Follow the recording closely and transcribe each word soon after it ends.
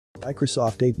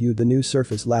Microsoft debuted the new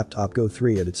Surface Laptop Go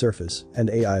 3 at its Surface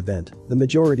and AI event. The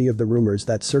majority of the rumors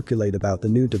that circulate about the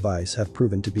new device have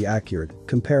proven to be accurate.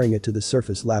 Comparing it to the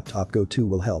Surface Laptop Go 2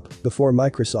 will help. Before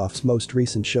Microsoft's most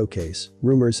recent showcase,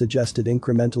 rumors suggested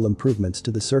incremental improvements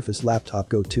to the Surface Laptop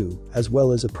Go 2, as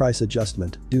well as a price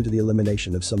adjustment due to the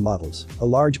elimination of some models. A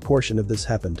large portion of this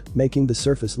happened, making the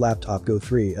Surface Laptop Go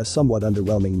 3 a somewhat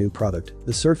underwhelming new product.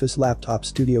 The Surface Laptop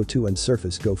Studio 2 and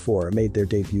Surface Go 4 made their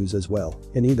debuts as well.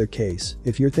 In either case,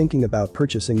 if you're thinking about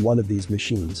purchasing one of these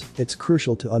machines, it's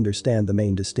crucial to understand the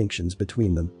main distinctions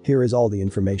between them. Here is all the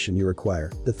information you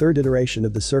require. The third iteration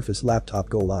of the Surface Laptop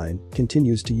Go line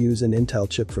continues to use an Intel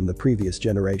chip from the previous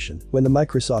generation. When the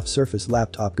Microsoft Surface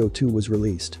Laptop Go 2 was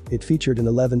released, it featured an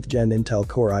 11th gen Intel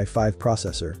Core i5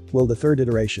 processor, while the third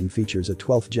iteration features a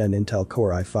 12th gen Intel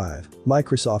Core i5.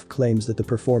 Microsoft claims that the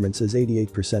performance is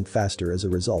 88% faster as a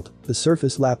result. The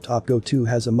Surface Laptop Go 2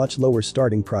 has a much lower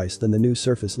starting price than the new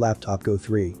Surface Laptop Go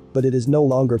 3, but it is no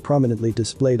longer prominently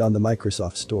displayed on the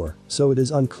Microsoft Store, so it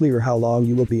is unclear how long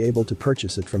you will be able to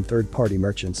purchase it from third-party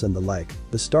merchants and the like.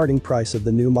 The starting price of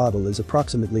the new model is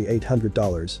approximately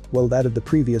 $800, while that of the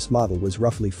previous model was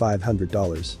roughly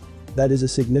 $500. That is a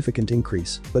significant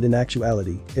increase, but in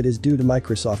actuality, it is due to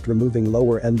Microsoft removing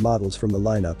lower-end models from the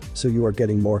lineup, so you are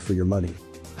getting more for your money.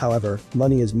 However,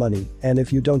 money is money, and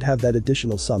if you don't have that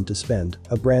additional sum to spend,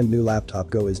 a brand new laptop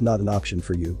Go is not an option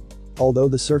for you. Although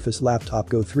the Surface Laptop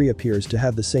Go 3 appears to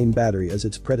have the same battery as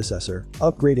its predecessor,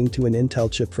 upgrading to an Intel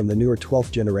chip from the newer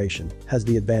 12th generation has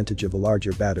the advantage of a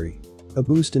larger battery. A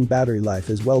boost in battery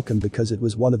life is welcome because it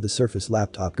was one of the Surface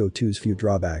Laptop Go 2's few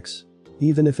drawbacks.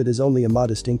 Even if it is only a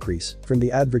modest increase, from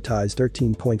the advertised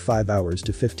 13.5 hours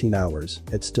to 15 hours,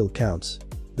 it still counts.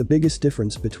 The biggest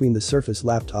difference between the Surface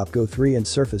Laptop Go 3 and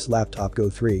Surface Laptop Go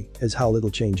 3 is how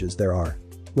little changes there are.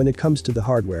 When it comes to the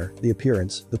hardware, the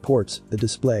appearance, the ports, the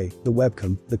display, the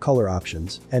webcam, the color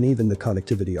options, and even the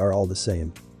connectivity are all the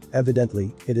same.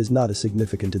 Evidently, it is not a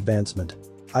significant advancement.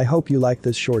 I hope you like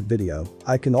this short video.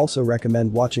 I can also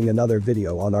recommend watching another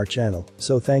video on our channel,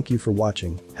 so thank you for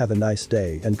watching, have a nice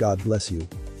day and God bless you.